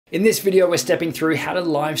In this video, we're stepping through how to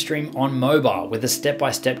live stream on mobile with a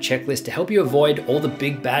step-by-step checklist to help you avoid all the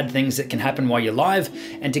big bad things that can happen while you're live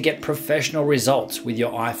and to get professional results with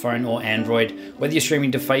your iPhone or Android, whether you're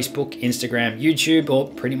streaming to Facebook, Instagram, YouTube, or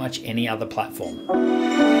pretty much any other platform.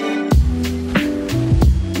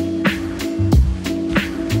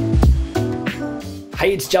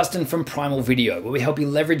 Hey, it's Justin from Primal Video, where we help you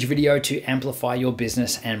leverage video to amplify your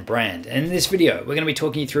business and brand. And in this video, we're going to be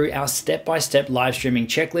talking you through our step-by-step live streaming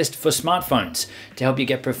checklist for smartphones to help you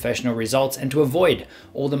get professional results and to avoid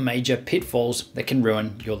all the major pitfalls that can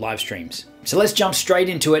ruin your live streams. So let's jump straight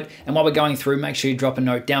into it. And while we're going through, make sure you drop a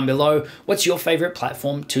note down below. What's your favorite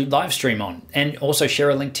platform to live stream on? And also share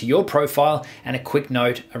a link to your profile and a quick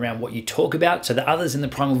note around what you talk about so that others in the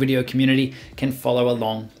Primal Video community can follow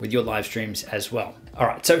along with your live streams as well. All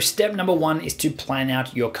right, so step number one is to plan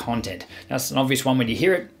out your content. Now, it's an obvious one when you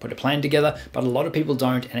hear it, put a plan together, but a lot of people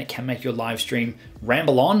don't, and it can make your live stream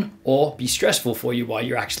ramble on or be stressful for you while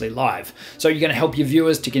you're actually live. So you're gonna help your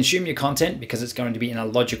viewers to consume your content because it's going to be in a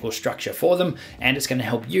logical structure for them, and it's gonna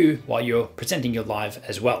help you while you're presenting your live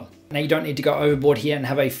as well. Now, you don't need to go overboard here and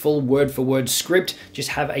have a full word for word script. Just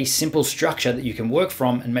have a simple structure that you can work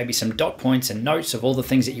from and maybe some dot points and notes of all the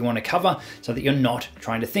things that you want to cover so that you're not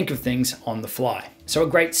trying to think of things on the fly. So a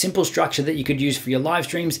great simple structure that you could use for your live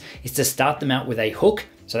streams is to start them out with a hook.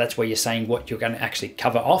 So that's where you're saying what you're going to actually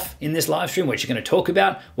cover off in this live stream, what you're going to talk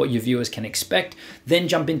about, what your viewers can expect. Then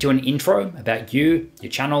jump into an intro about you, your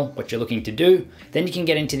channel, what you're looking to do. Then you can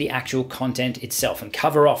get into the actual content itself and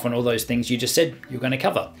cover off on all those things you just said you're going to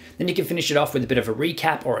cover. Then you can finish it off with a bit of a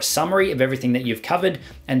recap or a summary of everything that you've covered,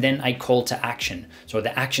 and then a call to action. So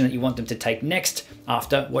the action that you want them to take next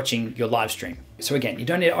after watching your live stream. So again, you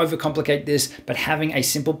don't need to overcomplicate this, but having a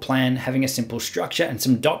simple plan, having a simple structure and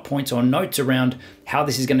some dot points or notes around how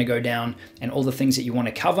this is going to go down and all the things that you want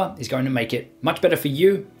to cover is going to make it much better for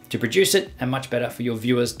you to produce it and much better for your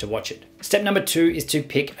viewers to watch it. Step number two is to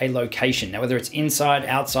pick a location. Now, whether it's inside,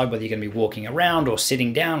 outside, whether you're going to be walking around or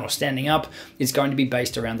sitting down or standing up, it's going to be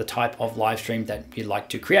based around the type of live stream that you'd like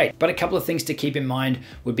to create. But a couple of things to keep in mind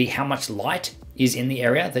would be how much light is in the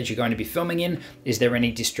area that you're going to be filming in. Is there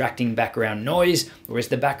any distracting background noise, or is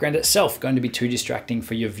the background itself going to be too distracting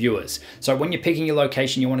for your viewers? So when you're picking your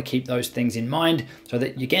location, you want to keep those things in mind so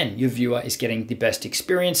that, again, your viewer is getting the best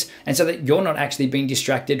experience and so that you're not actually being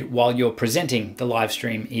distracted while you're presenting the live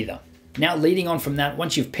stream either. Now, leading on from that,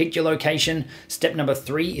 once you've picked your location, step number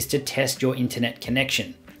three is to test your internet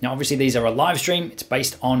connection. Now, obviously these are a live stream. It's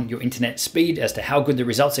based on your internet speed as to how good the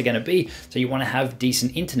results are going to be. So you want to have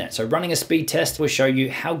decent internet. So running a speed test will show you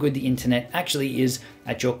how good the internet actually is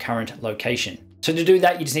at your current location. So to do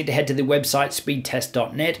that, you just need to head to the website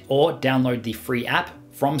speedtest.net or download the free app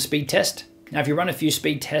from Speedtest. Now, if you run a few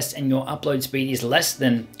speed tests and your upload speed is less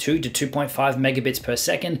than 2 to 2.5 megabits per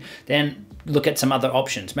second, then look at some other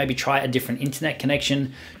options. Maybe try a different internet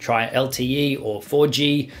connection, try LTE or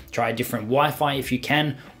 4G, try a different Wi-Fi if you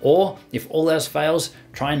can, or if all else fails,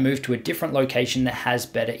 try and move to a different location that has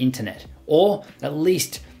better internet. Or at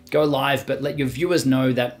least go live, but let your viewers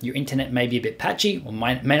know that your internet may be a bit patchy or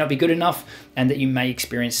may not be good enough and that you may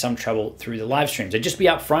experience some trouble through the live stream. So just be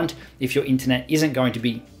upfront if your internet isn't going to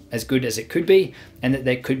be as good as it could be and that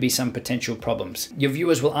there could be some potential problems. Your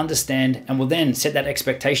viewers will understand and will then set that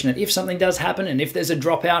expectation that if something does happen and if there's a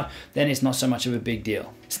dropout, then it's not so much of a big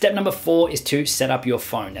deal. Step number four is to set up your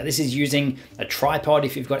phone. Now, this is using a tripod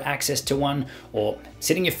if you've got access to one, or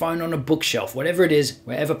sitting your phone on a bookshelf, whatever it is,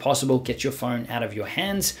 wherever possible, get your phone out of your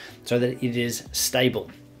hands so that it is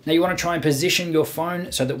stable. Now, you want to try and position your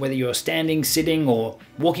phone so that whether you're standing, sitting, or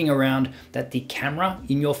walking around, that the camera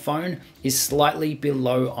in your phone is slightly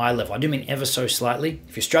below eye level. I do mean ever so slightly.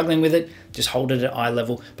 If you're struggling with it, just hold it at eye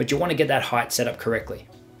level, but you want to get that height set up correctly.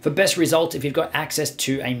 For best results, if you've got access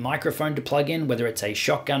to a microphone to plug in, whether it's a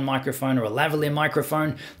shotgun microphone or a lavalier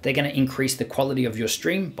microphone, they're going to increase the quality of your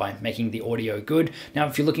stream by making the audio good. Now,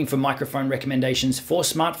 if you're looking for microphone recommendations for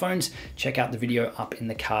smartphones, check out the video up in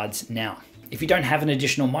the cards now. If you don't have an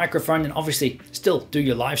additional microphone, then obviously still do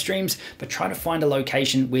your live streams, but try to find a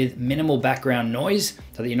location with minimal background noise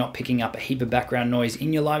so that you're not picking up a heap of background noise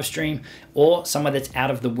in your live stream, or somewhere that's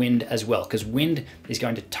out of the wind as well, because wind is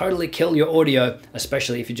going to totally kill your audio,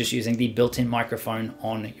 especially if you're just using the built-in microphone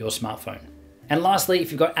on your smartphone. And lastly,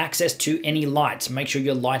 if you've got access to any lights, make sure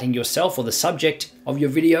you're lighting yourself or the subject of your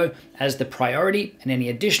video as the priority, and any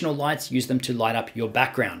additional lights, use them to light up your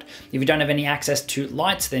background. If you don't have any access to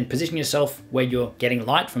lights, then position yourself where you're getting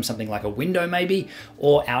light from something like a window maybe,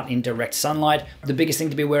 or out in direct sunlight. The biggest thing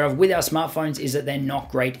to be aware of with our smartphones is that they're not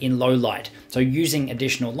great in low light. So using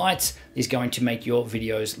additional lights is going to make your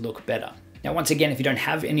videos look better. Now, once again, if you don't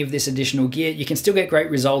have any of this additional gear, you can still get great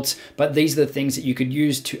results, but these are the things that you could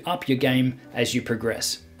use to up your game as you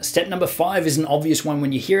progress. Step number 5 is an obvious one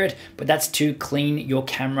when you hear it, but that's to clean your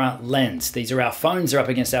camera lens. These are our phones, they're up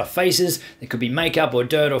against our faces. There could be makeup or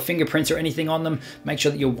dirt or fingerprints or anything on them. Make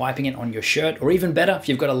sure that you're wiping it on your shirt, or even better, if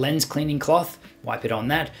you've got a lens cleaning cloth, wipe it on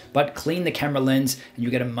that, but clean the camera lens and you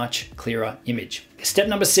get a much clearer image. Step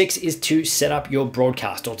number 6 is to set up your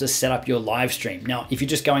broadcast or to set up your live stream. Now, if you're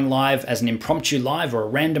just going live as an impromptu live or a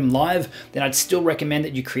random live, then I'd still recommend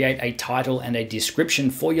that you create a title and a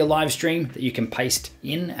description for your live stream that you can paste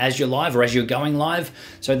in as you're live or as you're going live,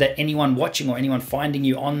 so that anyone watching or anyone finding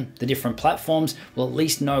you on the different platforms will at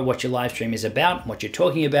least know what your live stream is about, what you're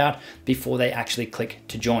talking about, before they actually click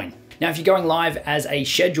to join. Now, if you're going live as a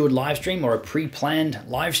scheduled live stream or a pre-planned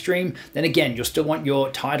live stream, then again, you'll still want your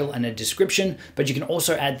title and a description, but you can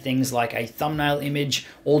also add things like a thumbnail image,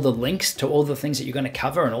 all the links to all the things that you're going to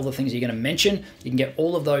cover and all the things you're going to mention. You can get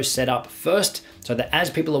all of those set up first so that as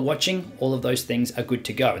people are watching, all of those things are good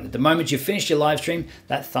to go. And at the moment you finish your live stream,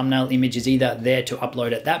 that thumbnail image is either there to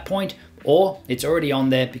upload at that point, or it's already on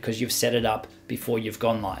there because you've set it up before you've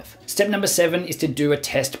gone live. Step number 7 is to do a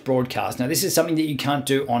test broadcast. Now, this is something that you can't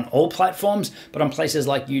do on all platforms, but on places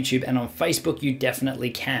like YouTube and on Facebook, you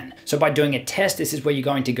definitely can. So by doing a test, this is where you're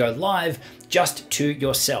going to go live just to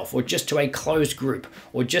yourself, or just to a closed group,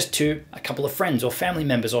 or just to a couple of friends or family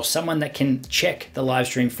members, or someone that can check the live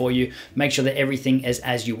stream for you, make sure that everything is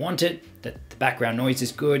as you want it, that the background noise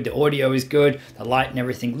is good, the audio is good, the light and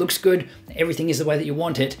everything looks good, everything is the way that you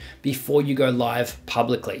want it before you go live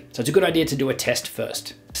publicly. So it's a good idea to do a test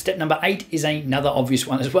first. Step number 8 is another obvious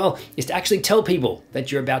one as well, is to actually tell people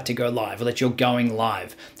that you're about to go live or that you're going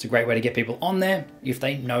live. It's a great way to get people on there if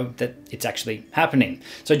they know that it's actually happening.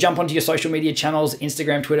 So jump onto your social media channels,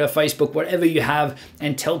 Instagram, Twitter, Facebook, whatever you have,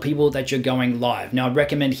 and tell people that you're going live. Now, I'd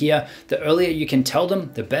recommend here, the earlier you can tell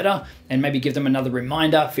them, the better, and maybe give them another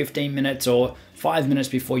reminder 15 minutes or 5 minutes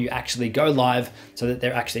before you actually go live so that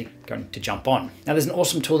they're actually going to jump on. Now, there's an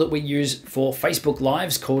awesome tool that we use for Facebook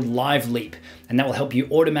Lives called LiveLeap, and that will help you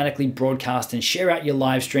automatically broadcast and share out your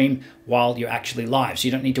live stream while you're actually live. So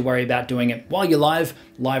you don't need to worry about doing it while you're live.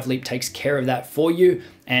 LiveLeap takes care of that for you,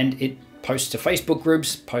 and it posts to Facebook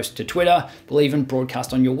groups, posts to Twitter, will even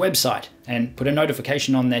broadcast on your website and put a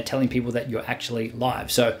notification on there telling people that you're actually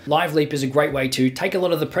live. So LiveLeap is a great way to take a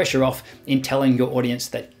lot of the pressure off in telling your audience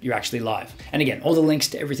that you're actually live. And again, all the links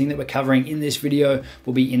to everything that we're covering in this video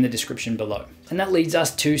will be in the description below. And that leads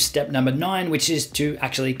us to step number 9, which is to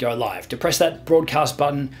actually go live, to press that broadcast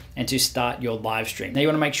button and to start your live stream. Now, you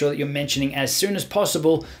want to make sure that you're mentioning as soon as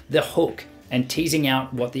possible the hook and teasing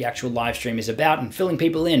out what the actual live stream is about and filling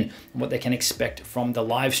people in on what they can expect from the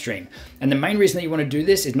live stream. And the main reason that you want to do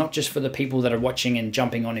this is not just for the people that are watching and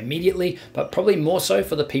jumping on immediately, but probably more so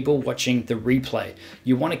for the people watching the replay.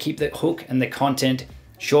 You want to keep the hook and the content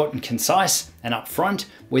short and concise and upfront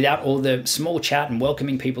without all the small chat and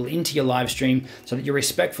welcoming people into your live stream, so that you're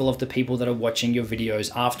respectful of the people that are watching your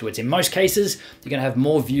videos afterwards. In most cases, you're going to have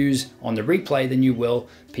more views on the replay than you will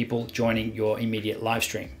people joining your immediate live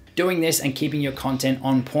stream. Doing this and keeping your content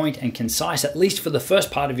on point and concise, at least for the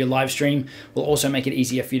first part of your live stream, will also make it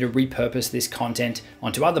easier for you to repurpose this content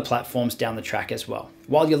onto other platforms down the track as well.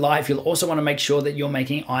 While you're live, you'll also want to make sure that you're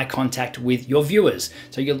making eye contact with your viewers.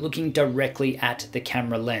 So you're looking directly at the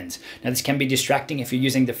camera lens. Now, this can be distracting if you're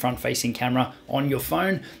using the front-facing camera on your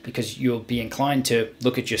phone, because you'll be inclined to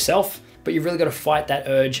look at yourself. But you've really got to fight that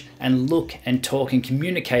urge and look and talk and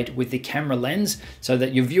communicate with the camera lens so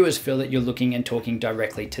that your viewers feel that you're looking and talking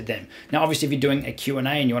directly to them. Now, obviously, if you're doing a Q&A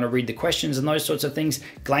and you want to read the questions and those sorts of things,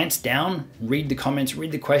 glance down, read the comments,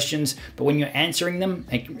 read the questions. But when you're answering them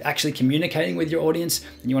and actually communicating with your audience,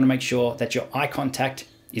 you want to make sure that your eye contact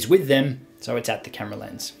is with them, so it's at the camera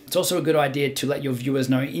lens. It's also a good idea to let your viewers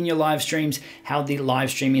know in your live streams how the live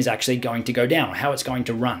stream is actually going to go down, how it's going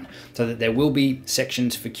to run, so that there will be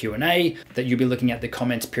sections for Q&A, that you'll be looking at the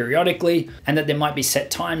comments periodically, and that there might be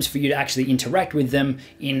set times for you to actually interact with them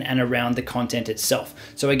in and around the content itself.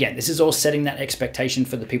 So again, this is all setting that expectation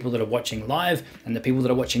for the people that are watching live and the people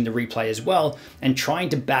that are watching the replay as well, and trying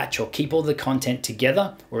to batch or keep all the content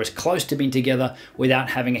together or as close to being together without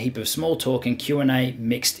having a heap of small talk and Q&A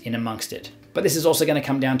mixed in amongst it. But this is also going to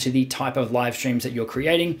come down to the type of live streams that you're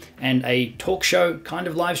creating, and a talk show kind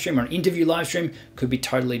of live stream or an interview live stream could be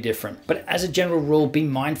totally different. But as a general rule, be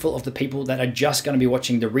mindful of the people that are just going to be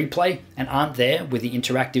watching the replay and aren't there with the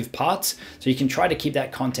interactive parts. So you can try to keep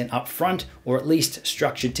that content up front, or at least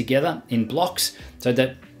structured together in blocks, so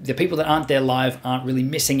that the people that aren't there live aren't really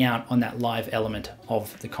missing out on that live element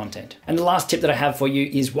of the content. And the last tip that I have for you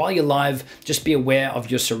is while you're live, just be aware of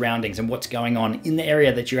your surroundings and what's going on in the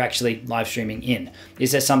area that you're actually live streaming in.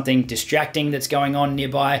 Is there something distracting that's going on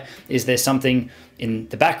nearby? Is there something in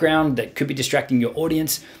the background that could be distracting your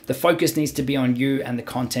audience? The focus needs to be on you and the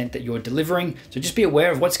content that you're delivering. So just be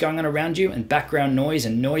aware of what's going on around you, and background noise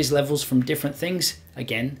and noise levels from different things.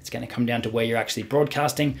 Again, it's going to come down to where you're actually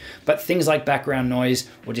broadcasting, but things like background noise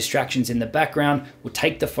or distractions in the background will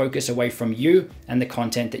take the focus away from you and the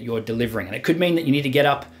content that you're delivering. And it could mean that you need to get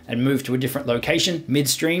up and move to a different location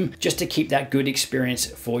midstream just to keep that good experience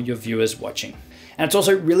for your viewers watching. And it's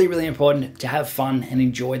also really, really important to have fun and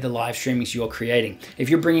enjoy the live streamings you're creating. If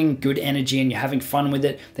you're bringing good energy and you're having fun with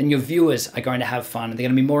it, then your viewers are going to have fun and they're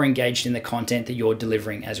going to be more engaged in the content that you're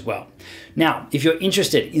delivering as well. Now, if you're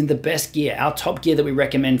interested in the best gear, our top gear that we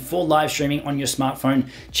recommend for live streaming on your smartphone,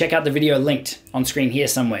 check out the video linked on screen here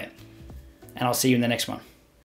somewhere. And I'll see you in the next one.